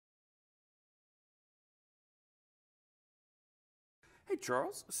Hey,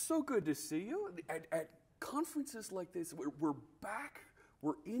 Charles, so good to see you. At conferences like this, we're back,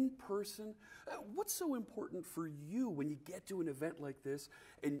 we're in person. What's so important for you when you get to an event like this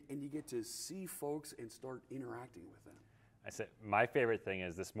and you get to see folks and start interacting with them? I said, my favorite thing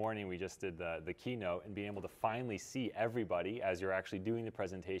is this morning we just did the keynote, and being able to finally see everybody as you're actually doing the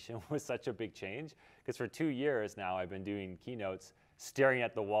presentation was such a big change. Because for 2 years now I've been doing keynotes staring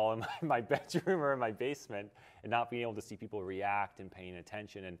at the wall in my bedroom or in my basement and not being able to see people react and paying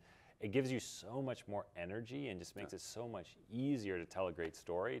attention. And it gives you so much more energy and just makes it so much easier to tell a great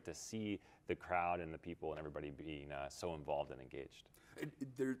story, to see the crowd and the people and everybody being so involved and engaged.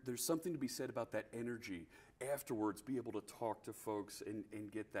 There's something to be said about that energy afterwards, be able to talk to folks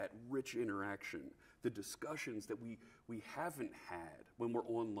and get that rich interaction, the discussions that we haven't had when we're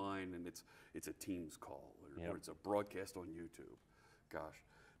online and it's a Teams call or it's a broadcast on YouTube. Gosh.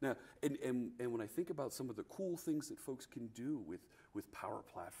 Now, and when I think about some of the cool things that folks can do with Power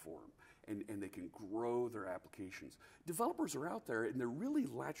Platform and they can grow their applications, developers are out there and they're really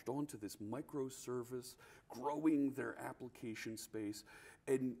latched onto this microservice, growing their application space,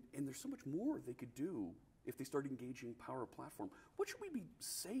 and there's so much more they could do if they start engaging Power Platform. What should we be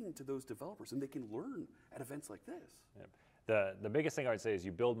saying to those developers and they can learn at events like this? Yep. The biggest thing I would say is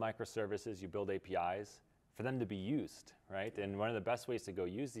you build microservices, you build APIs, for them to be used, right? And one of the best ways to go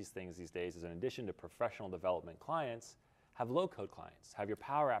use these things these days is, in addition to professional development clients, have low-code clients. Have your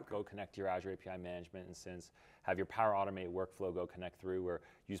Power App go connect to your Azure API management instance, have your Power Automate workflow go connect through, or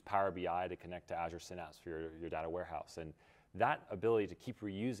use Power BI to connect to Azure Synapse for your data warehouse. And that ability to keep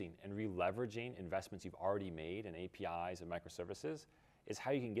reusing and re-leveraging investments you've already made in APIs and microservices is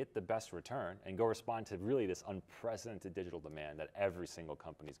how you can get the best return and go respond to really this unprecedented digital demand that every single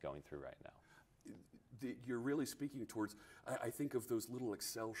company is going through right now. You're really speaking towards, I think of those little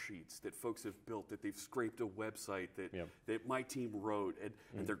Excel sheets that folks have built, that they've scraped a website that my team wrote,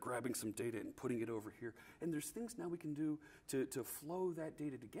 and they're grabbing some data and putting it over here. And there's things now we can do to flow that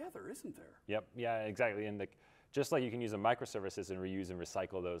data together, isn't there? Yep, yeah, exactly. And just like you can use the microservices and reuse and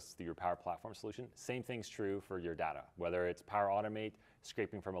recycle those through your Power Platform solution, same thing's true for your data. Whether it's Power Automate,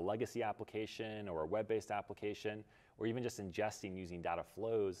 scraping from a legacy application or a web-based application, or even just ingesting using data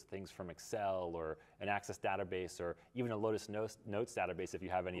flows, things from Excel or an Access database, or even a Lotus Notes database if you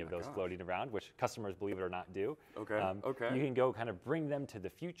have any of those floating around, which customers, believe it or not, do. You can go kind of bring them to the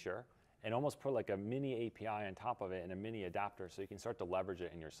future and almost put like a mini API on top of it and a mini adapter so you can start to leverage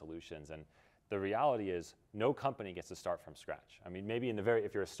it in your solutions. And the reality is no company gets to start from scratch. I mean, maybe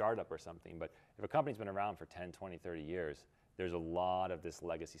if you're a startup or something, but if a company's been around for 10, 20, 30 years, there's a lot of this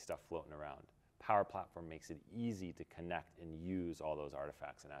legacy stuff floating around. Power Platform makes it easy to connect and use all those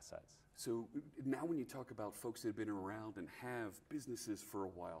artifacts and assets. So now when you talk about folks that have been around and have businesses for a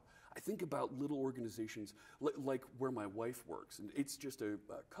while, I think about little organizations like where my wife works. And it's just a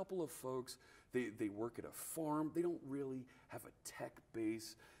couple of folks. They work at a farm. They don't really have a tech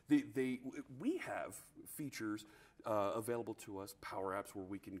base. We have features available to us, Power Apps, where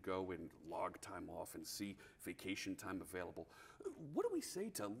we can go and log time off and see vacation time available. What do we say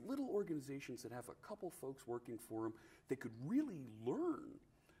to little organizations that have a couple folks working for them that could really learn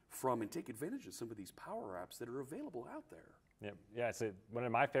from and take advantage of some of these Power Apps that are available out there? Yep. Yeah, so one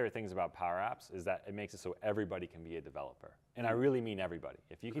of my favorite things about Power Apps is that it makes it so everybody can be a developer. And I really mean everybody.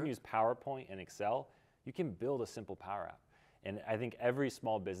 If you can use PowerPoint and Excel, you can build a simple Power App. And I think every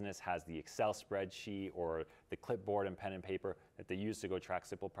small business has the Excel spreadsheet or the clipboard and pen and paper that they use to go track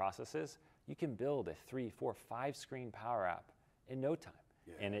simple processes. You can build a 3, 4, 5 screen Power App in no time.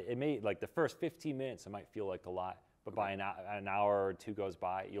 And it may, like the first 15 minutes, it might feel like a lot, but by an hour or two goes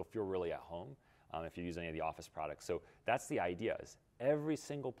by, you'll feel really at home if you use any of the Office products. So that's the idea, is every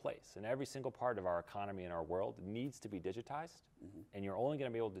single place and every single part of our economy and our world needs to be digitized, and you're only going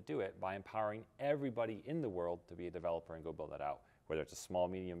to be able to do it by empowering everybody in the world to be a developer and go build that out, whether it's a small,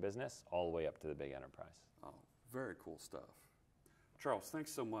 medium business, all the way up to the big enterprise. Oh, very cool stuff. Charles,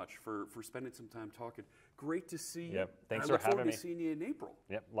 thanks so much for spending some time talking. Great to see you. Yep, thanks for for having me. I look forward to seeing you in April.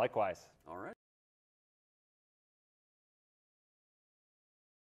 Yep, likewise. All right.